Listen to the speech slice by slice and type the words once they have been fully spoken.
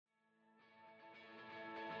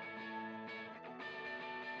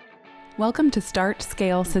Welcome to Start,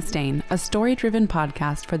 Scale, Sustain, a story-driven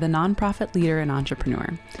podcast for the nonprofit leader and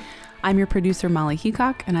entrepreneur. I'm your producer, Molly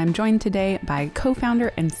Heacock, and I'm joined today by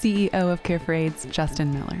co-founder and CEO of Care for AIDS,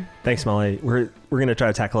 Justin Miller. Thanks, Molly. We're going to try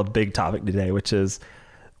to tackle a big topic today, which is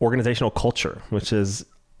organizational culture, which is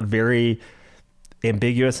very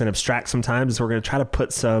ambiguous and abstract sometimes. So we're going to try to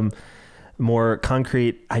put some more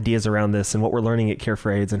concrete ideas around this and what we're learning at Care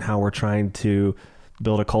for AIDS and how we're trying to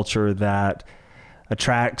build a culture that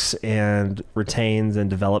attracts and retains and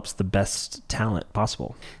develops the best talent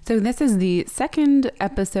possible. So this is the second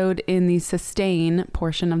episode in the sustain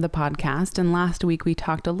portion of the podcast. And last week we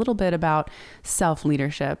talked a little bit about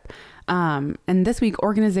self-leadership. And this week,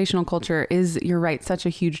 organizational culture is, you're right, such a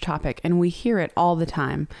huge topic, and we hear it all the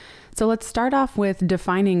time. So let's start off with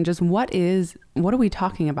defining just what are we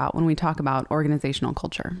talking about when we talk about organizational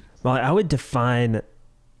culture? Well, I would define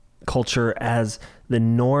culture as the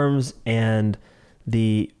norms and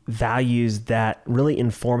the values that really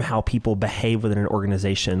inform how people behave within an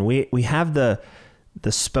organization. We have the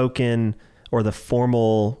spoken or the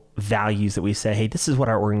formal values that we say, hey, this is what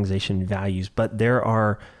our organization values, but there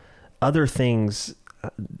are other things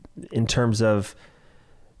in terms of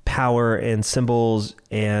power and symbols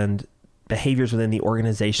and behaviors within the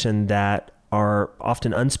organization that are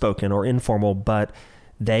often unspoken or informal, but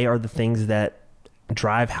they are the things that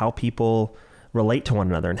drive how people relate to one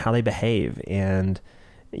another and how they behave. And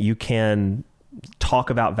you can talk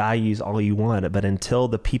about values all you want, but until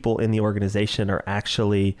the people in the organization are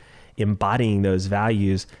actually embodying those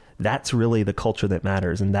values, that's really the culture that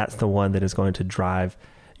matters. And that's the one that is going to drive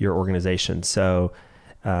your organization. So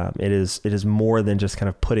it is more than just kind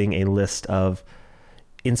of putting a list of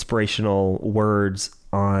inspirational words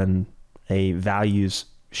on a values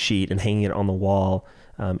sheet and hanging it on the wall.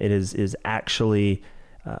 It is actually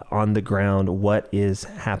on the ground what is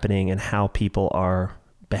happening and how people are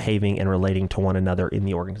behaving and relating to one another in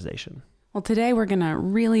the organization. Well, today we're going to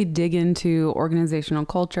really dig into organizational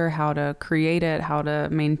culture, how to create it, how to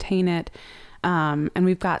maintain it. And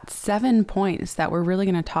we've got 7 points that we're really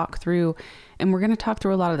going to talk through. And we're going to talk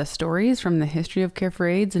through a lot of the stories from the history of Care for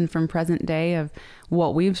AIDS and from present day of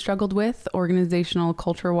what we've struggled with organizational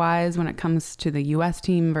culture-wise when it comes to the U.S.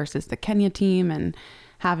 team versus the Kenya team, and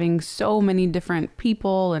having so many different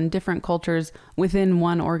people and different cultures within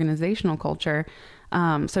one organizational culture.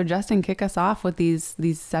 So Justin, kick us off with these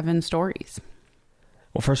 7 stories.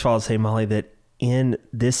 Well, first of all, I'll say, Molly, that in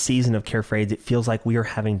this season of Care for AIDS, it feels like we are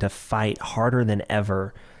having to fight harder than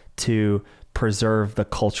ever to preserve the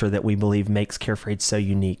culture that we believe makes Care for AIDS so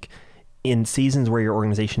unique. In seasons where your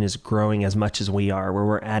organization is growing as much as we are, where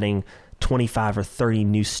we're adding 25 or 30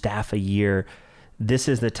 new staff a year, this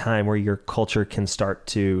is the time where your culture can start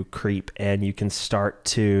to creep and you can start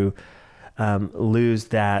to lose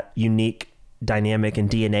that unique dynamic and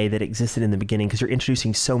DNA that existed in the beginning, because you're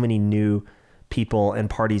introducing so many new people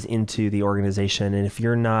and parties into the organization. And if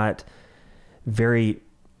you're not very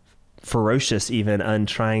ferocious even on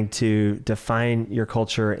trying to define your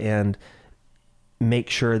culture and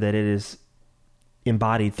make sure that it is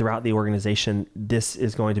embodied throughout the organization, this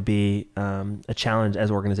is going to be a challenge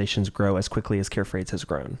as organizations grow as quickly as Care for AIDS has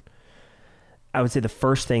grown. I would say the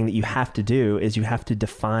first thing that you have to do is you have to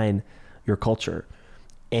define your culture.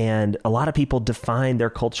 And a lot of people define their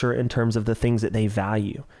culture in terms of the things that they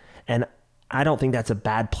value. And I don't think that's a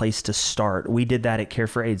bad place to start. We did that at Care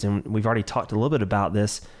for AIDS, and we've already talked a little bit about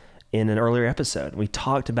this in an earlier episode. We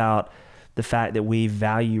talked about the fact that we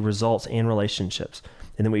value results and relationships,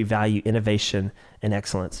 and then we value innovation and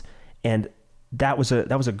excellence. And that was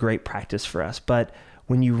a great practice for us. But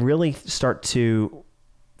when you really start to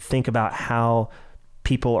think about how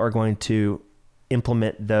people are going to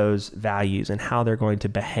implement those values and how they're going to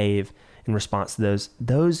behave in response to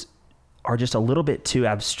those are just a little bit too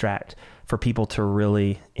abstract for people to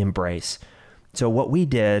really embrace. So what we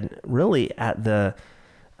did really at the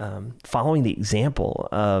following the example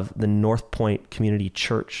of the North Point Community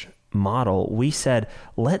Church model, we said,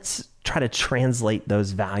 let's try to translate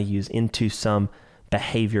those values into some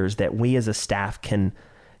behaviors that we as a staff can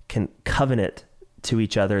covenant to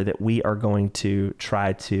each other that we are going to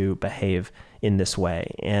try to behave in this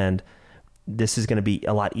way. And this is going to be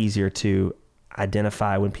a lot easier to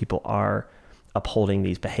identify when people are upholding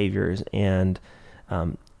these behaviors and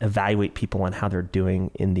evaluate people on how they're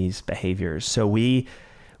doing in these behaviors. So we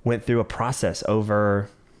went through a process over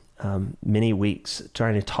many weeks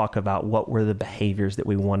trying to talk about what were the behaviors that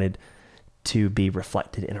we wanted to be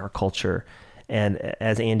reflected in our culture. And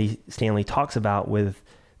as Andy Stanley talks about with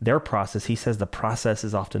their process, he says the process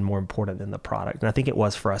is often more important than the product. And I think it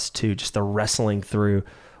was for us too, just the wrestling through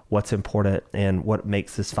what's important and what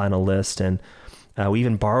makes this final list. And We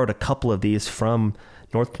even borrowed a couple of these from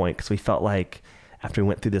North Point because we felt like after we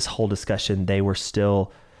went through this whole discussion, they were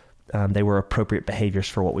still, they were appropriate behaviors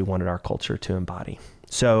for what we wanted our culture to embody.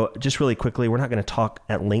 So just really quickly, we're not going to talk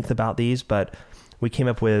at length about these, but we came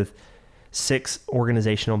up with 6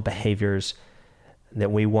 organizational behaviors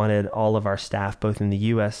that we wanted all of our staff, both in the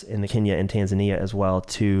U.S., in the Kenya and Tanzania as well,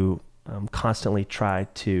 to constantly try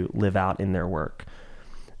to live out in their work.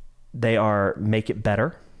 They are make it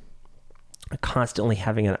better, constantly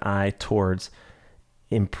having an eye towards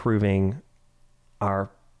improving our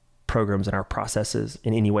programs and our processes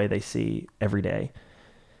in any way they see every day.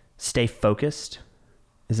 Stay focused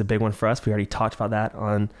is a big one for us. We already talked about that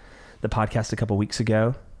on the podcast a couple weeks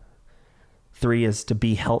ago. 3 is to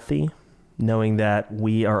be healthy, knowing that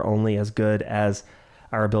we are only as good as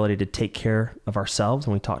our ability to take care of ourselves.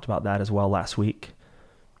 And we talked about that as well last week.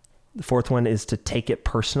 The 4th one is to take it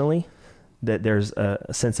personally, that there's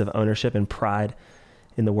a sense of ownership and pride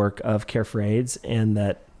in the work of Care for AIDS, and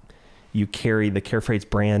that you carry the Care for AIDS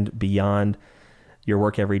brand beyond your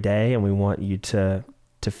work every day. And we want you to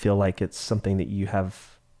feel like it's something that you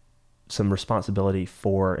have some responsibility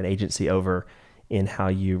for an agency over in how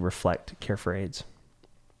you reflect Care for AIDS.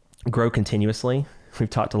 Grow continuously. We've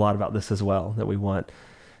talked a lot about this as well, that we want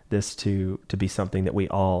this to be something that we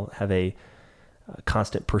all have a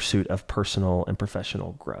constant pursuit of personal and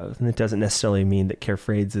professional growth. And it doesn't necessarily mean that Care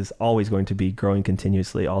for AIDS is always going to be growing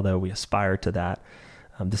continuously, although we aspire to that.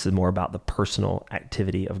 This is more about the personal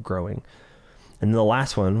activity of growing. And the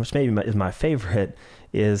last one, which maybe is my favorite,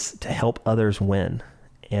 is to help others win.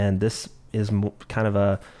 And this is kind of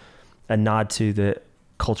a nod to the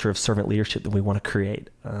culture of servant leadership that we want to create,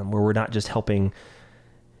 where we're not just helping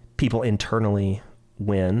people internally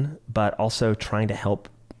win, but also trying to help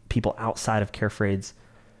people outside of Care for AIDS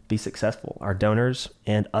be successful. Our donors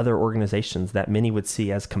and other organizations that many would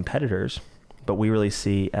see as competitors, but we really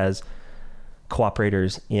see as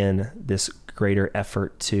cooperators in this greater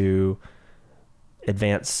effort to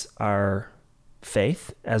advance our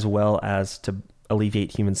faith as well as to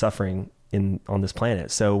alleviate human suffering on this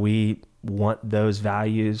planet. So we want those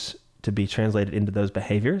values to be translated into those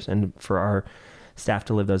behaviors and for our staff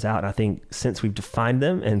to live those out. And I think since we've defined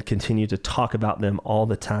them and continue to talk about them all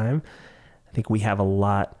the time, I think we have a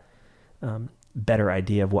lot better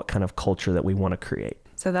idea of what kind of culture that we want to create.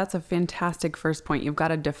 So that's a fantastic first point. You've got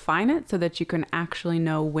to define it so that you can actually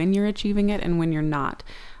know when you're achieving it and when you're not.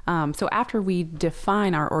 So after we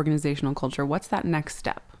define our organizational culture, what's that next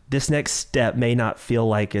step? This next step may not feel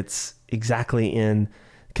like it's exactly in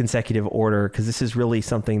consecutive order, because this is really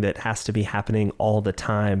something that has to be happening all the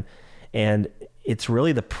time. And it's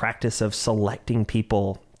really the practice of selecting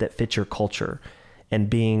people that fit your culture and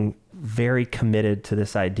being very committed to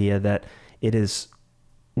this idea that it is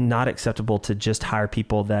not acceptable to just hire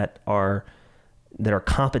people that are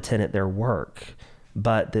competent at their work,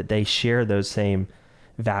 but that they share those same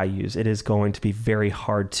values. It is going to be very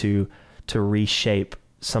hard to reshape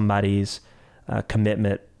somebody's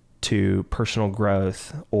commitment to personal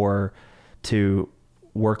growth or to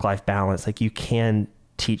work-life balance. Like, you can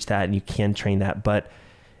teach that and you can train that, but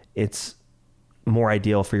it's more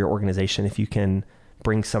ideal for your organization if you can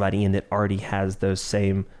bring somebody in that already has those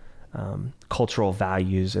same cultural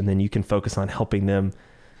values, and then you can focus on helping them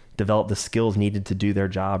develop the skills needed to do their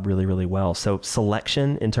job really, really well. So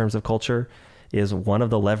selection in terms of culture is one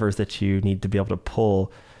of the levers that you need to be able to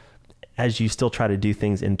pull as you still try to do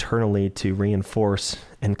things internally to reinforce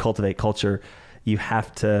and cultivate culture. You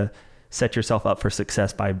have to set yourself up for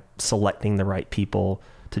success by selecting the right people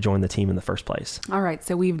to join the team in the first place. All right.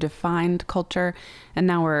 So we've defined culture, and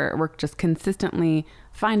now we're just consistently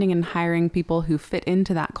finding and hiring people who fit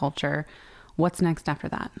into that culture. What's next after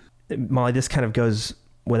that? Molly, this kind of goes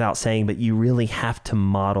without saying, but you really have to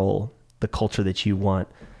model the culture that you want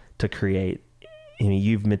to create. I mean,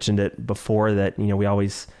 you've mentioned it before that, we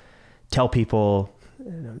always tell people,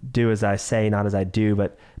 do as I say, not as I do,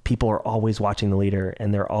 but people are always watching the leader,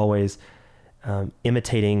 and they're always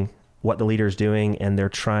imitating what the leader is doing, and they're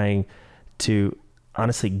trying to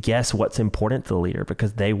honestly guess what's important to the leader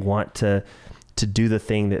because they want to do the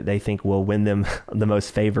thing that they think will win them the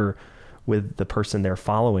most favor with the person they're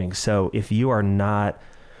following. So if you are not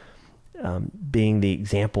being the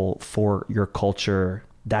example for your culture,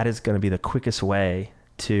 that is going to be the quickest way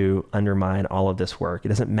to undermine all of this work. It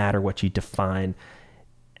doesn't matter what you define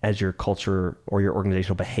as your culture or your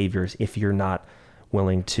organizational behaviors if you're not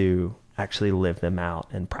willing to actually live them out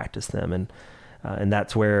and practice them. And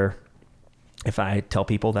that's where, if I tell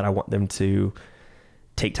people that I want them to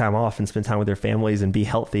take time off and spend time with their families and be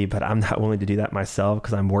healthy, but I'm not willing to do that myself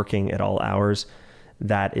because I'm working at all hours,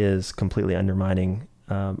 that is completely undermining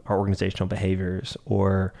our organizational behaviors,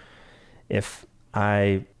 or if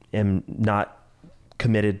I am not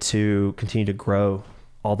committed to continue to grow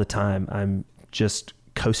all the time, I'm just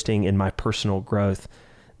coasting in my personal growth,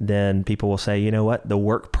 then people will say, you know what, the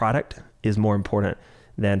work product is more important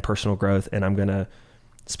than personal growth, and I'm going to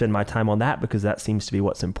spend my time on that because that seems to be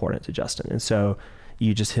what's important to Justin. And so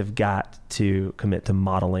you just have got to commit to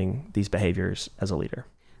modeling these behaviors as a leader.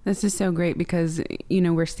 This is so great because,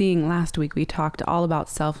 we're seeing, last week we talked all about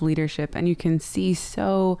self-leadership, and you can see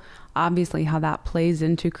so obviously how that plays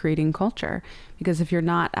into creating culture. Because if you're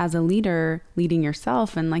not, as a leader, leading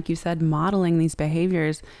yourself and, like you said, modeling these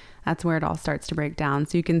behaviors, that's where it all starts to break down.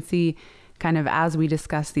 So you can see kind of as we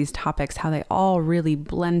discuss these topics, how they all really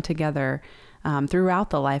blend together throughout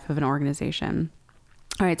the life of an organization.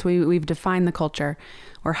 All right, so we've defined the culture.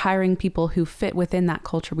 We're hiring people who fit within that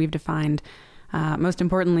culture we've defined. Most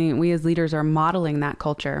importantly, we as leaders are modeling that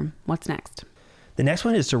culture. What's next? The next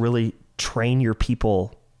one is to really train your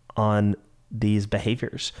people on these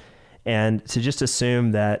behaviors, and to just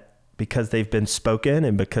assume that because they've been spoken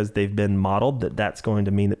and because they've been modeled, that's going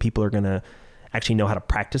to mean that people are going to actually know how to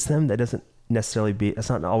practice them. That's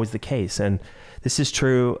not always the case. And this is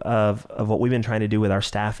true of what we've been trying to do with our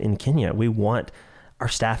staff in Kenya. We want our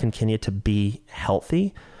staff in Kenya to be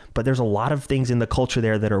healthy, but there's a lot of things in the culture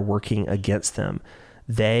there that are working against them.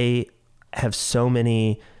 They have so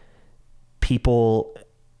many people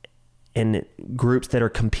and groups that are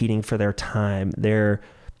competing for their time. Their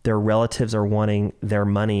relatives are wanting their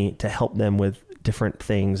money to help them with different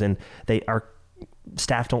things, and our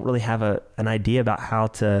staff don't really have an idea about how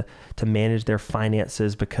to manage their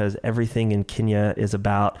finances, because everything in Kenya is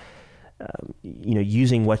about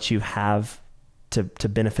using what you have to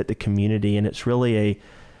benefit the community. And it's really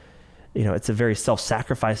it's a very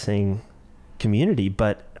self-sacrificing community,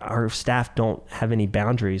 but our staff don't have any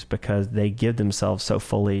boundaries because they give themselves so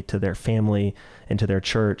fully to their family and to their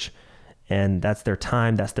church, and that's their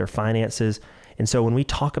time, that's their finances. And so when we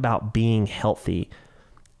talk about being healthy,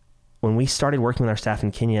 when we started working with our staff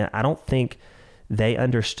in Kenya, I don't think they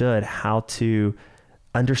understood how to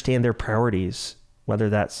understand their priorities, whether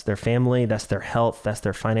that's their family, that's their health, that's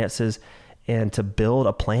their finances, and to build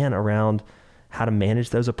a plan around how to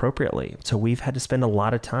manage those appropriately. So we've had to spend a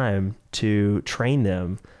lot of time to train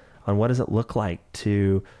them on what does it look like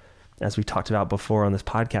to, as we talked about before on this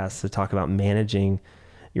podcast, to talk about managing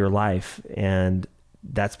your life. And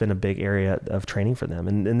that's been a big area of training for them.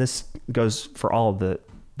 And this goes for all of the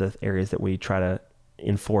areas that we try to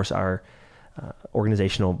enforce our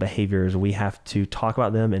organizational behaviors. We have to talk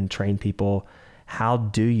about them and train people. How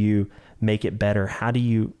do you make it better? How do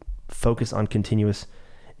you focus on continuous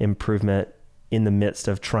improvement in the midst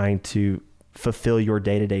of trying to fulfill your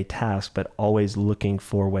day-to-day task, but always looking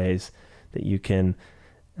for ways that you can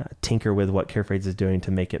tinker with what CareFreights is doing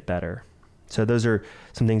to make it better? So those are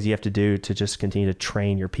some things you have to do to just continue to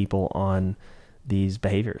train your people on these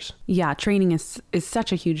behaviors. Yeah, training is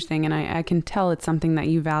such a huge thing. And I can tell it's something that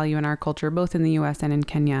you value in our culture, both in the US and in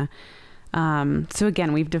Kenya. So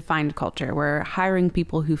again, we've defined culture. We're hiring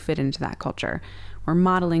people who fit into that culture. We're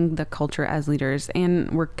modeling the culture as leaders,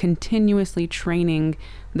 and we're continuously training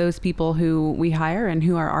those people who we hire and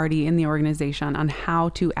who are already in the organization on how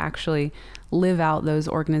to actually live out those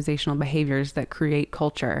organizational behaviors that create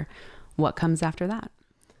culture. What comes after that?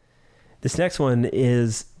 This next one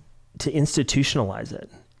is to institutionalize it.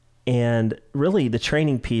 And really the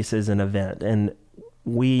training piece is an event. And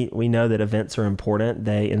we know that events are important.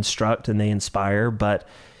 They instruct and they inspire, but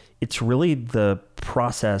it's really the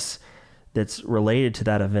process that's related to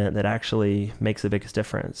that event that actually makes the biggest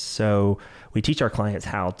difference. So we teach our clients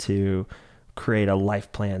how to create a life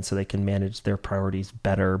plan so they can manage their priorities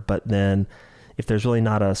better. But then if there's really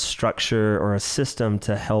not a structure or a system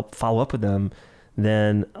to help follow up with them,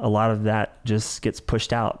 then a lot of that just gets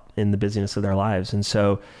pushed out in the busyness of their lives. And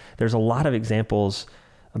so there's a lot of examples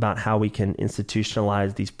about how we can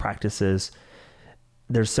institutionalize these practices.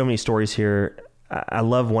 There's so many stories here. I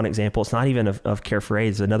love one example. It's not even of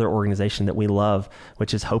CareFreights, another organization that we love,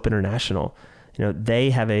 which is Hope International. They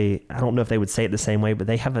have I don't know if they would say it the same way, but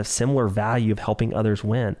they have a similar value of helping others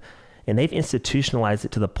win. And they've institutionalized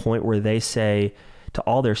it to the point where they say to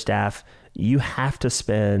all their staff, you have to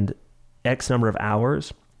spend X number of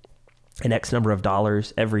hours and X number of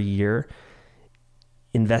dollars every year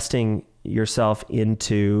investing yourself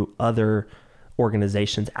into other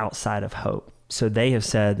organizations outside of Hope. So they have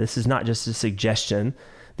said, this is not just a suggestion.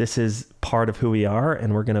 This is part of who we are,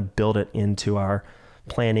 and we're going to build it into our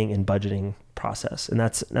planning and budgeting process. And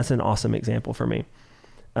that's an awesome example for me.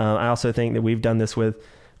 I also think that we've done this with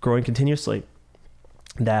Growing Continuously,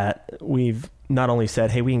 that we've not only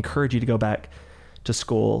said, hey, we encourage you to go back to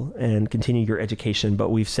school and continue your education. But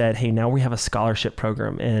we've said, hey, now we have a scholarship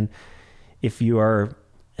program. And if you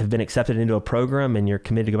have been accepted into a program and you're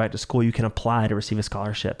committed to go back to school, you can apply to receive a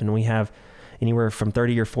scholarship. And we have anywhere from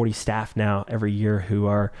 30 or 40 staff now every year who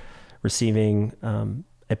are receiving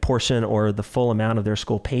a portion or the full amount of their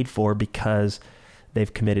school paid for because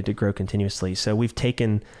they've committed to grow continuously. So we've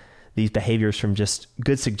taken these behaviors from just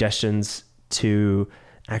good suggestions to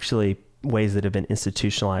actually ways that have been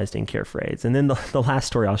institutionalized in Care for AIDS. And then the last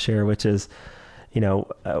story I'll share, which is,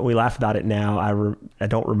 we laugh about it now. I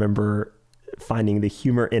don't remember finding the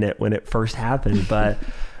humor in it when it first happened, but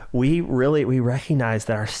we recognized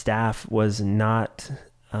that our staff was not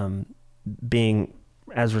being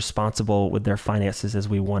as responsible with their finances as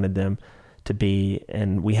we wanted them to be.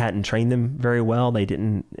 And we hadn't trained them very well. They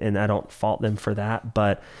didn't, and I don't fault them for that,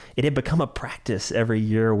 but it had become a practice every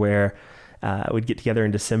year where we'd get together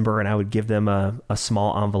in December and I would give them a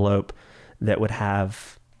small envelope that would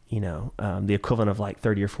have, the equivalent of like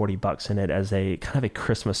 30 or 40 bucks in it as a kind of a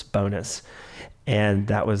Christmas bonus.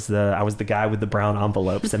 And I was the guy with the brown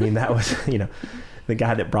envelopes. I mean, that was, the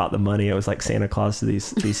guy that brought the money. It was like Santa Claus to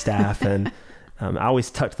these staff. And I always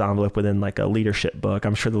tucked the envelope within like a leadership book.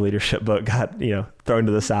 I'm sure the leadership book got, thrown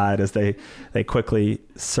to the side as they quickly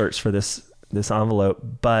searched for this envelope.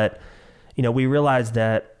 But, we realized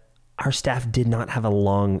that our staff did not have a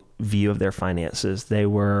long view of their finances. They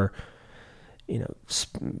were,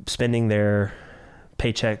 spending their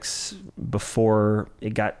paychecks before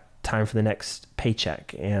it got time for the next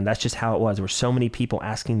paycheck. And that's just how it was. There were so many people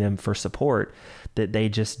asking them for support that they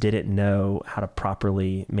just didn't know how to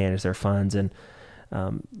properly manage their funds. And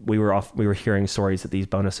we were hearing stories that these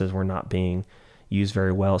bonuses were not being used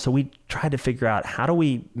very well. So we tried to figure out, how do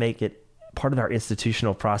we make it part of our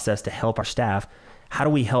institutional process to help our staff? How do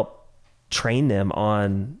we help train them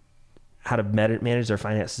on how to manage their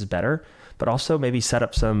finances better, but also maybe set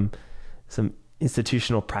up some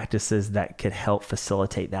institutional practices that could help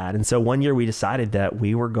facilitate that? And so one year we decided that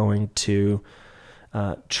we were going to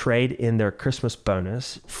trade in their Christmas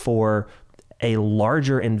bonus for a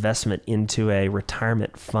larger investment into a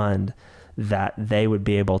retirement fund that they would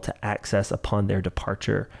be able to access upon their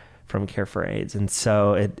departure from Care for AIDS. And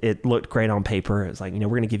so it looked great on paper. It's like, we're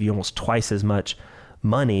going to give you almost twice as much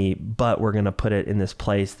money, but we're going to put it in this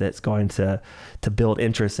place that's going to build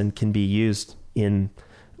interest and can be used in,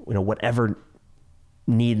 whatever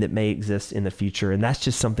need that may exist in the future. And that's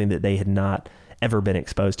just something that they had not ever been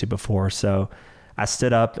exposed to before. So I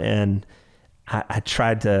stood up and I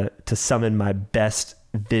tried to summon my best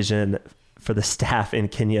vision for the staff in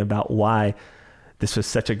Kenya about why this was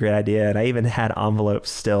such a great idea. And I even had envelopes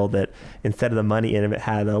still that instead of the money in them, it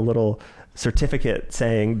had a little certificate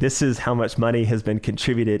saying, this is how much money has been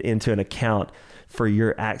contributed into an account for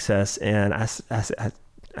your access. And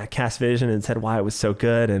I cast vision and said why it was so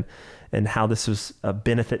good and how this was a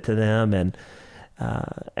benefit to them. And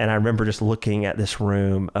I remember just looking at this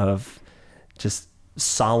room of just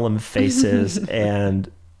solemn faces and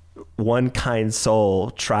one kind soul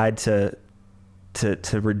tried to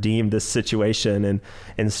redeem this situation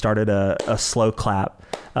and started a slow clap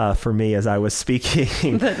for me as I was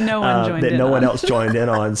speaking that no one else joined in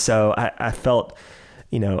on. So I felt,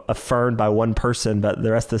 affirmed by one person, but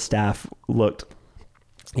the rest of the staff looked,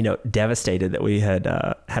 devastated that we had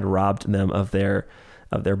robbed them of their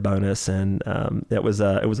bonus. And it was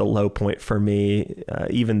a low point for me,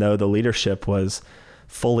 even though the leadership was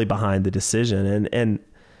fully behind the decision. And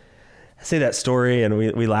I say that story and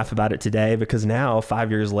we laugh about it today because now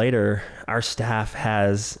 5 years later, our staff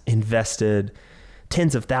has invested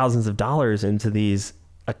tens of thousands of dollars into these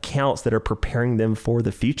accounts that are preparing them for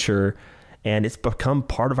the future. And it's become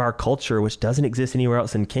part of our culture, which doesn't exist anywhere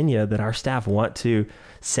else in Kenya, that our staff want to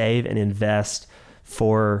save and invest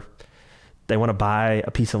for. They want to buy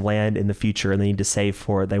a piece of land in the future and they need to save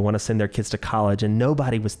for it. They want to send their kids to college, and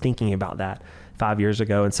nobody was thinking about that 5 years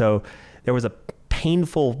ago. And so there was a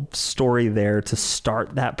painful story there to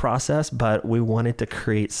start that process, but we wanted to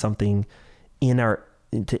create something to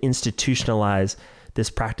institutionalize this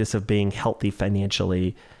practice of being healthy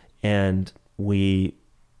financially. And we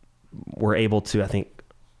were able to, I think,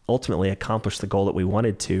 ultimately accomplish the goal that we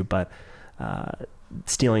wanted to, but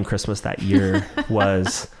stealing Christmas that year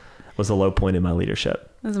was a low point in my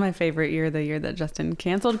leadership. This is my favorite year, the year that Justin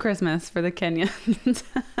canceled Christmas for the Kenyans.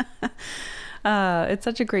 It's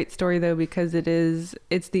such a great story though, because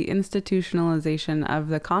it's the institutionalization of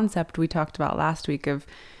the concept we talked about last week of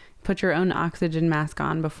put your own oxygen mask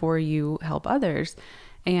on before you help others,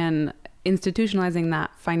 and institutionalizing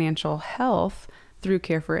that financial health through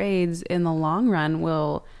Care for AIDS in the long run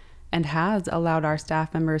will and has allowed our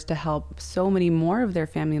staff members to help so many more of their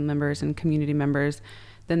family members and community members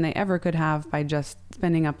than they ever could have by just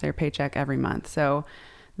spending up their paycheck every month. So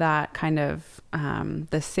that kind of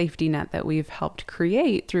the safety net that we've helped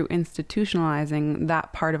create through institutionalizing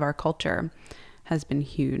that part of our culture has been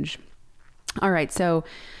huge. All right, so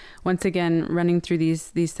once again, running through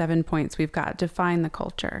these 7 points, we've got define the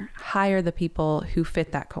culture, hire the people who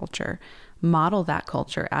fit that culture, model that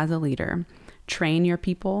culture as a leader, train your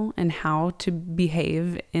people in how to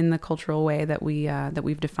behave in the cultural way that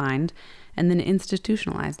we've defined, and then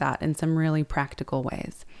institutionalize that in some really practical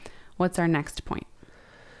ways. What's our next point?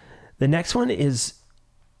 The next one is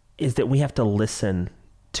that we have to listen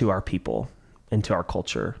to our people and to our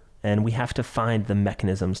culture, and we have to find the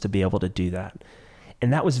mechanisms to be able to do that.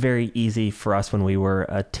 And that was very easy for us when we were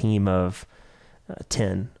a team of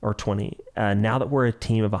 10 or 20. Now that we're a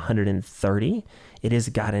team of 130, it has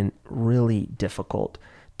gotten really difficult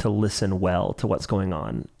to listen well to what's going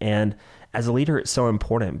on. And as a leader, it's so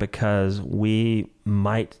important because we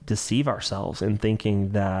might deceive ourselves in thinking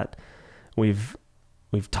that we've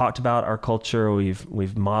talked about our culture,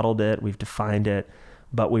 we've modeled it, we've defined it,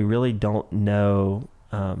 but we really don't know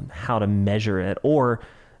how to measure it. Or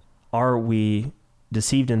are we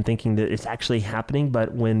deceived in thinking that it's actually happening,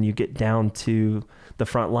 but when you get down to the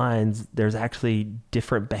front lines, there's actually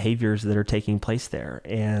different behaviors that are taking place there.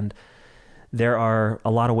 And there are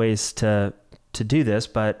a lot of ways to do this,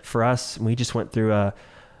 but for us, we just went through a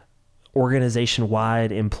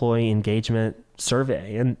organization-wide employee engagement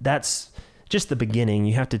survey, and that's just the beginning.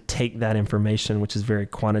 You have to take that information, which is very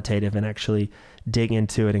quantitative, and actually dig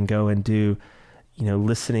into it and go and do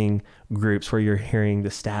listening groups where you're hearing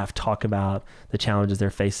the staff talk about the challenges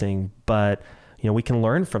they're facing. But, we can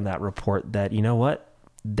learn from that report that,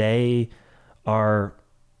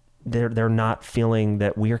 they're not feeling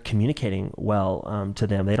that we are communicating well to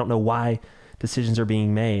them. They don't know why decisions are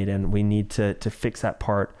being made, and we need to fix that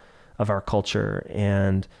part of our culture,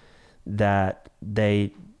 and that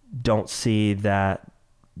they don't see that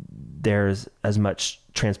there's as much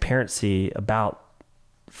transparency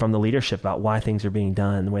from the leadership about why things are being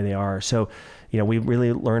done the way they are. So, we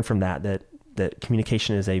really learned from that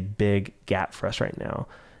communication is a big gap for us right now,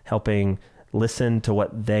 helping listen to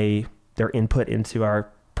what their input into our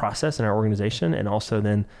process and our organization, and also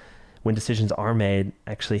then when decisions are made,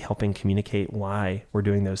 actually helping communicate why we're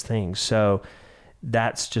doing those things. So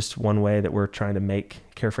that's just one way that we're trying to make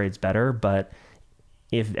Carefrades better. But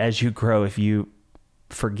as you grow, if you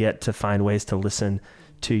forget to find ways to listen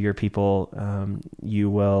to your people, you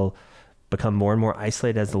will become more and more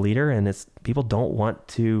isolated as the leader, and people don't want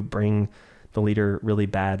to bring the leader really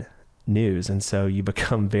bad news, and so you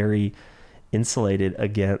become very insulated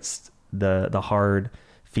against the hard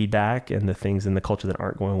feedback and the things in the culture that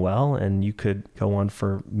aren't going well, and you could go on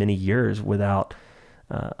for many years without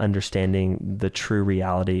understanding the true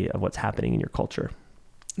reality of what's happening in your culture.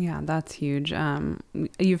 Yeah, that's huge.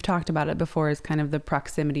 You've talked about it before as kind of the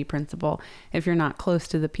proximity principle. If you're not close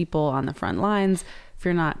to the people on the front lines, if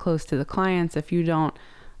you're not close to the clients, if you don't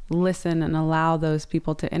listen and allow those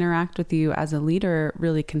people to interact with you as a leader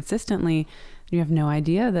really consistently, you have no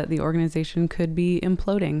idea that the organization could be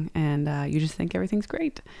imploding, and you just think everything's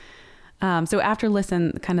great. So after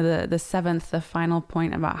listen, kind of the final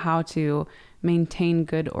point about how to maintain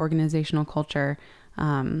good organizational culture,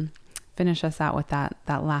 finish us out with that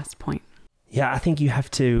last point. Yeah, I think you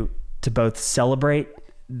have to both celebrate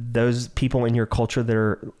those people in your culture that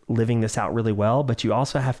are living this out really well, but you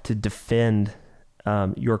also have to defend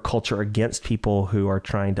your culture against people who are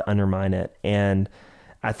trying to undermine it. And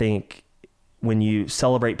I think when you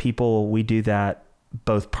celebrate people, we do that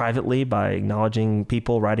both privately by acknowledging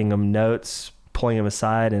people, writing them notes, pulling them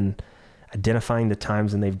aside, and identifying the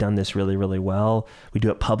times when they've done this really, really well. We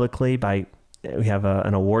do it publicly we have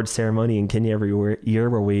an award ceremony in Kenya every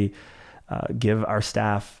year where we give our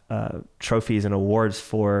staff trophies and awards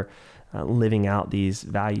for living out these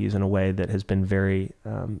values in a way that has been very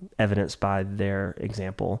evidenced by their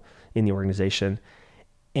example in the organization.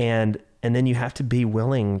 And then you have to be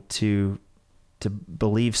willing to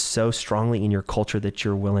believe so strongly in your culture that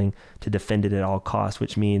you're willing to defend it at all costs,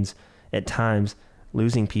 which means at times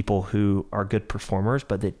losing people who are good performers,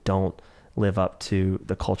 but that don't live up to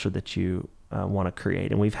the culture that you want to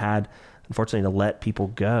create. And we've had, unfortunately, to let people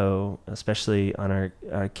go, especially on our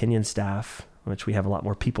Kenyan staff, which we have a lot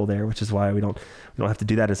more people there, which is why we don't have to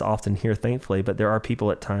do that as often here, thankfully. But there are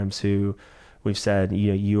people at times who we've said,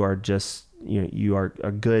 you are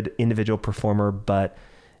a good individual performer, but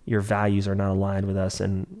your values are not aligned with us,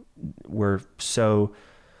 and we're so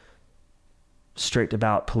strict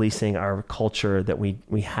about policing our culture that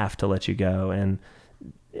we have to let you go. And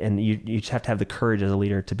And you just have to have the courage as a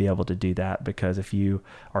leader to be able to do that, because if you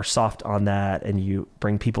are soft on that and you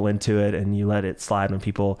bring people into it and you let it slide when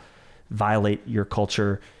people violate your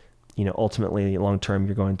culture, ultimately long term,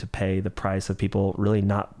 you're going to pay the price of people really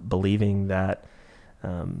not believing that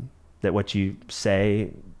what you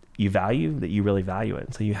say you value, that you really value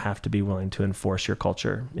it. So you have to be willing to enforce your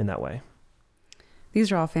culture in that way.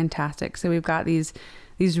 These are all fantastic. So we've got these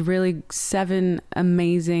really 7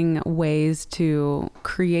 amazing ways to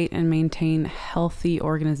create and maintain healthy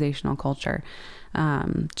organizational culture.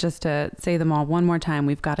 Just to say them all one more time,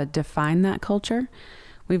 we've got to define that culture.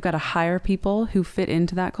 We've got to hire people who fit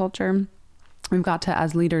into that culture. We've got to,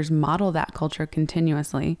 as leaders, model that culture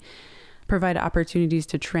continuously, provide opportunities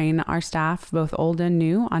to train our staff, both old and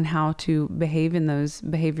new, on how to behave in those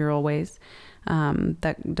behavioral ways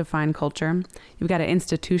that define culture. You've got to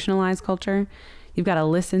institutionalize culture. You've got to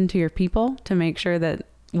listen to your people to make sure that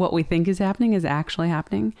what we think is happening is actually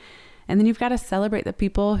happening. And then you've got to celebrate the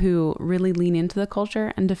people who really lean into the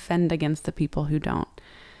culture and defend against the people who don't.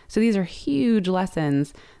 So these are huge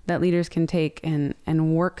lessons that leaders can take and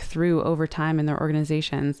work through over time in their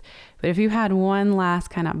organizations. But if you had one last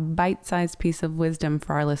kind of bite-sized piece of wisdom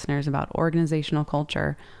for our listeners about organizational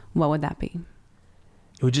culture, what would that be?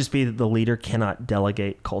 It would just be that the leader cannot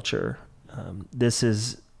delegate culture. This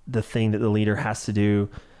is the thing that the leader has to do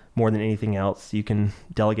more than anything else. You can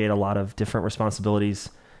delegate a lot of different responsibilities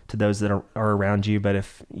to those that are around you, but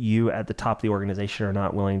if you at the top of the organization are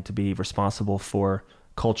not willing to be responsible for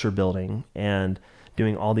culture building and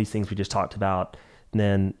doing all these things we just talked about,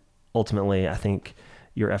 then ultimately I think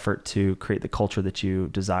your effort to create the culture that you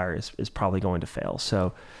desire is probably going to fail.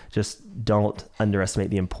 So just don't underestimate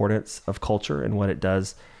the importance of culture and what it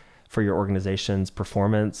does for your organization's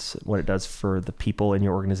performance, what it does for the people in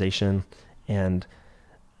your organization, and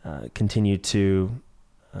continue to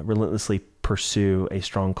relentlessly pursue a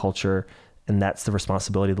strong culture. And that's the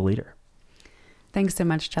responsibility of the leader. Thanks so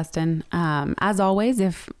much, Justin. As always,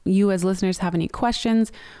 if you as listeners have any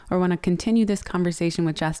questions or want to continue this conversation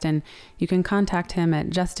with Justin, you can contact him at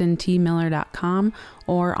justintmiller.com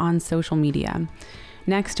or on social media.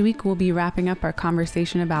 Next week, we'll be wrapping up our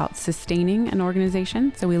conversation about sustaining an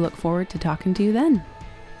organization, so we look forward to talking to you then.